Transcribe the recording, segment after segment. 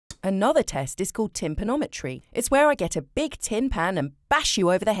Another test is called tympanometry. It's where I get a big tin pan and bash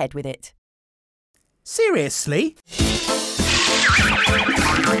you over the head with it. Seriously?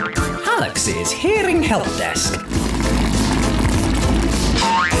 Hallux's Hearing Help Desk. Turn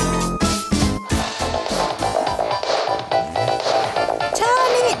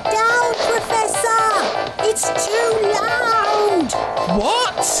it down, Professor! It's too loud!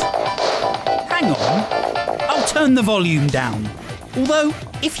 What? Hang on. I'll turn the volume down. Although,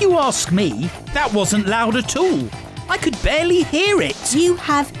 if you ask me, that wasn't loud at all. I could barely hear it. You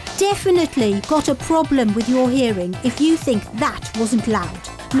have definitely got a problem with your hearing if you think that wasn't loud.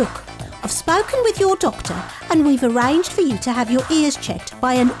 Look, I've spoken with your doctor and we've arranged for you to have your ears checked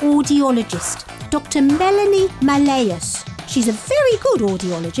by an audiologist, Dr. Melanie Malleus. She's a very good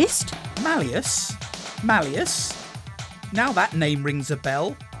audiologist. Malleus? Malleus? Now that name rings a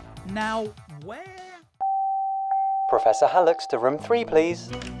bell. Now, where? Professor Hallux to room 3, please.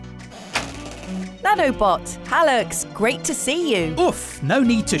 Nanobot, Hallux, great to see you. Oof, no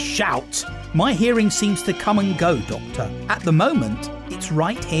need to shout. My hearing seems to come and go, Doctor. At the moment, it's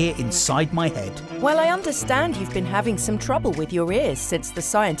right here inside my head. Well, I understand you've been having some trouble with your ears since the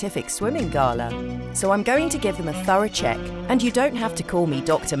scientific swimming gala. So I'm going to give them a thorough check. And you don't have to call me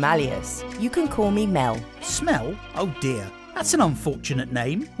Dr. Malleus. You can call me Mel. Smell? Oh dear. That's an unfortunate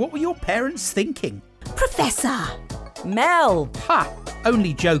name. What were your parents thinking? Professor! Mel! Ha!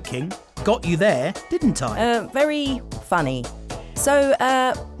 Only joking. Got you there, didn't I? Very funny. So,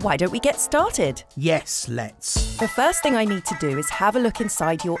 why don't we get started? Yes, let's. The first thing I need to do is have a look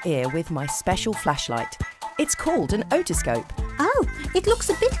inside your ear with my special flashlight. It's called an otoscope. Oh, it looks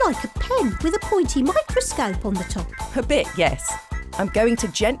a bit like a pen with a pointy microscope on the top. A bit, yes. I'm going to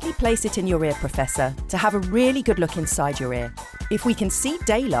gently place it in your ear, Professor, to have a really good look inside your ear. If we can see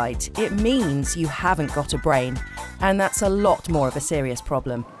daylight, it means you haven't got a brain, and that's a lot more of a serious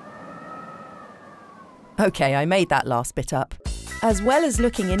problem. OK, I made that last bit up. As well as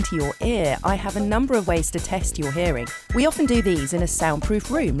looking into your ear, I have a number of ways to test your hearing. We often do these in a soundproof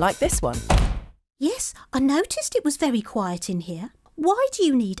room like this one. Yes, I noticed it was very quiet in here. Why do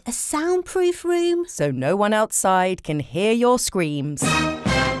you need a soundproof room? So no one outside can hear your screams.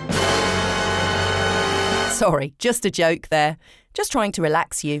 Sorry, just a joke there. Just trying to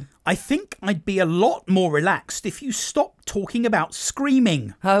relax you. I think I'd be a lot more relaxed if you stopped talking about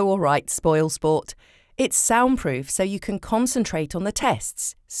screaming. Oh, all right, spoil sport. It's soundproof so you can concentrate on the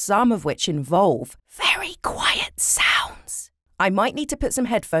tests, some of which involve very quiet sounds. I might need to put some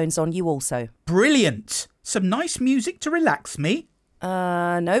headphones on you also. Brilliant! Some nice music to relax me.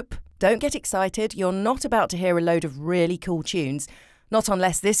 Nope. Don't get excited. You're not about to hear a load of really cool tunes. Not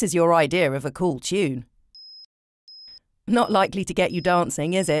unless this is your idea of a cool tune. Not likely to get you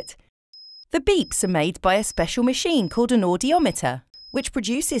dancing, is it? The beeps are made by a special machine called an audiometer, which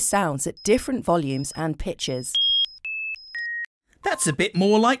produces sounds at different volumes and pitches. That's a bit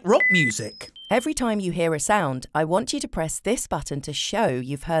more like rock music. Every time you hear a sound, I want you to press this button to show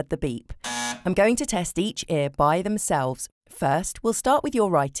you've heard the beep. I'm going to test each ear by themselves. First, we'll start with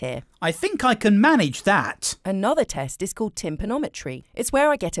your right ear. I think I can manage that. Another test is called tympanometry. It's where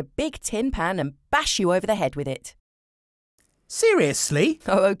I get a big tin pan and bash you over the head with it. Seriously?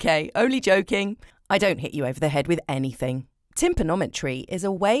 Oh, OK, only joking. I don't hit you over the head with anything. Tympanometry is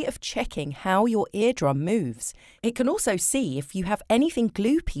a way of checking how your eardrum moves. It can also see if you have anything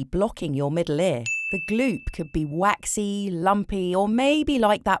gloopy blocking your middle ear. The gloop could be waxy, lumpy, or maybe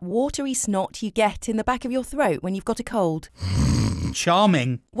like that watery snot you get in the back of your throat when you've got a cold.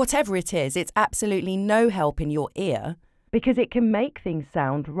 Charming. Whatever it is, it's absolutely no help in your ear because it can make things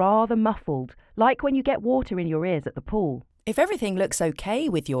sound rather muffled, like when you get water in your ears at the pool. If everything looks OK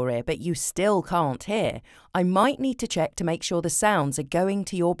with your ear but you still can't hear, I might need to check to make sure the sounds are going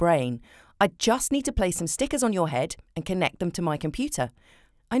to your brain. I just need to place some stickers on your head and connect them to my computer.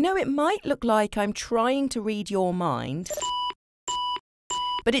 I know it might look like I'm trying to read your mind,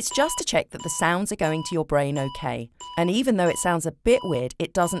 but it's just to check that the sounds are going to your brain OK. And even though it sounds a bit weird,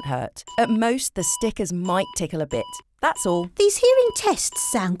 it doesn't hurt. At most, the stickers might tickle a bit. That's all. These hearing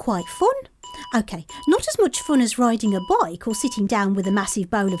tests sound quite fun. OK, not as much fun as riding a bike or sitting down with a massive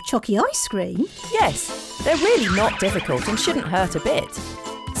bowl of chalky ice cream. Yes, they're really not difficult and shouldn't hurt a bit.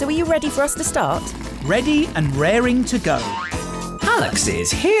 So are you ready for us to start? Ready and raring to go.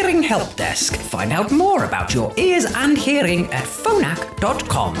 Hallux's Hearing Help Desk. Find out more about your ears and hearing at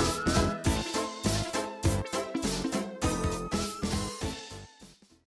Phonak.com.